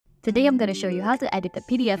Today I'm going to show you how to edit a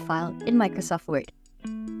PDF file in Microsoft Word.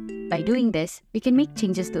 By doing this, we can make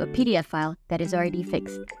changes to a PDF file that is already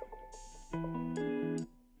fixed.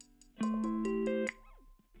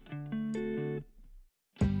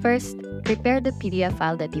 First, prepare the PDF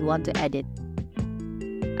file that you want to edit.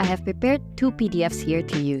 I have prepared two PDFs here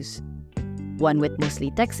to use. One with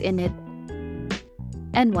mostly text in it,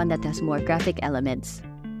 and one that has more graphic elements.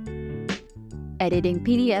 Editing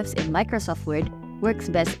PDFs in Microsoft Word works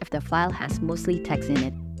best if the file has mostly text in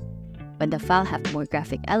it. When the file has more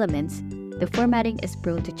graphic elements, the formatting is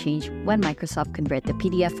prone to change when Microsoft converts the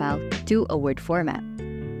PDF file to a Word format.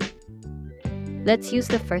 Let's use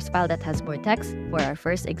the first file that has more text for our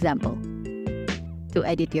first example. To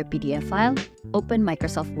edit your PDF file, open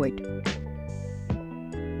Microsoft Word.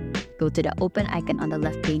 Go to the Open icon on the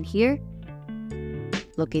left pane here.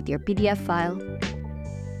 Locate your PDF file.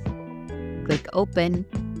 Click Open.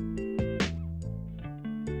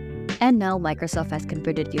 And now Microsoft has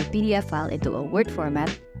converted your PDF file into a Word format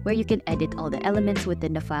where you can edit all the elements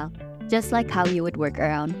within the file, just like how you would work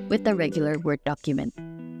around with a regular Word document.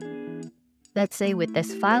 Let's say with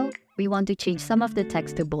this file, we want to change some of the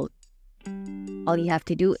text to bold. All you have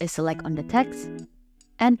to do is select on the text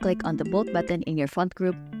and click on the bold button in your font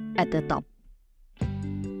group at the top.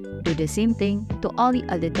 Do the same thing to all the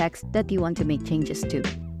other text that you want to make changes to.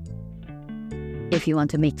 If you want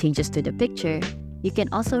to make changes to the picture, you can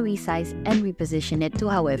also resize and reposition it to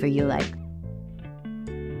however you like.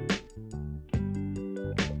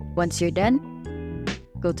 Once you're done,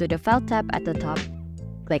 go to the File tab at the top,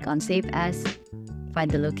 click on Save As,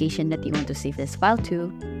 find the location that you want to save this file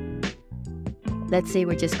to. Let's say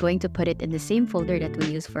we're just going to put it in the same folder that we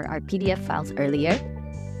used for our PDF files earlier.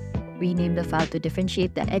 Rename the file to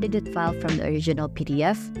differentiate the edited file from the original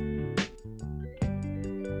PDF.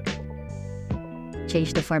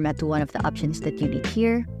 Change the format to one of the options that you need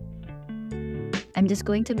here. I'm just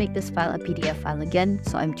going to make this file a PDF file again,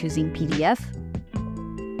 so I'm choosing PDF.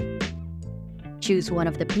 Choose one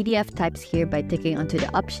of the PDF types here by ticking onto the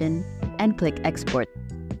option and click Export.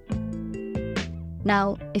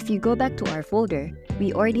 Now, if you go back to our folder,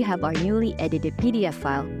 we already have our newly edited PDF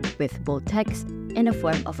file with bold text in the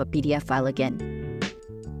form of a PDF file again.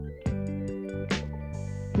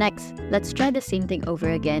 Next, let's try the same thing over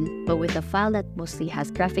again, but with a file that mostly has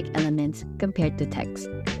graphic elements compared to text.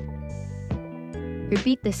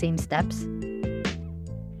 Repeat the same steps.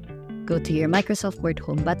 Go to your Microsoft Word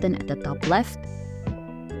Home button at the top left,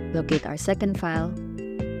 locate our second file,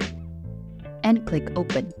 and click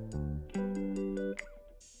Open.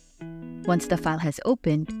 Once the file has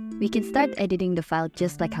opened, we can start editing the file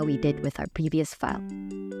just like how we did with our previous file.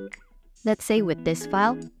 Let's say with this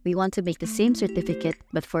file, we want to make the same certificate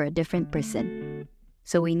but for a different person.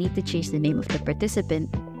 So we need to change the name of the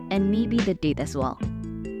participant and maybe the date as well.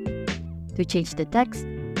 To change the text,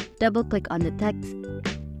 double-click on the text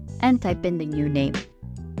and type in the new name.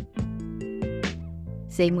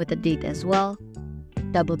 Same with the date as well.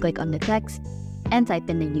 Double-click on the text and type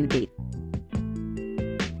in the new date.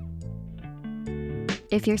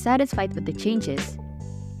 If you're satisfied with the changes,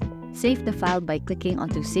 save the file by clicking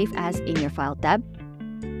onto Save As in your File tab.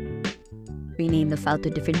 Rename the file to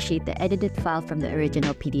differentiate the edited file from the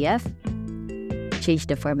original PDF. Change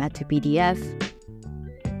the format to PDF.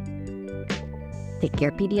 Pick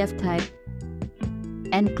your PDF type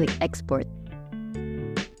and click Export.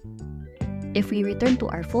 If we return to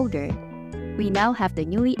our folder, we now have the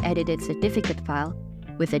newly edited certificate file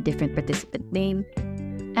with a different participant name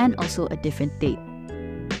and also a different date.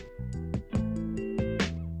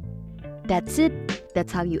 That's it.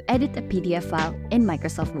 That's how you edit a PDF file in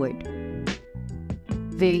Microsoft Word.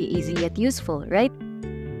 Very easy yet useful, right?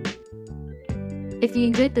 If you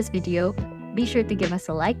enjoyed this video, be sure to give us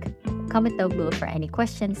a like, comment down below for any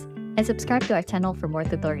questions, and subscribe to our channel for more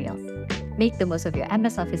tutorials. Make the most of your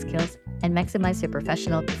MS Office skills and maximize your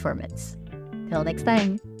professional performance. Till next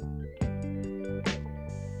time!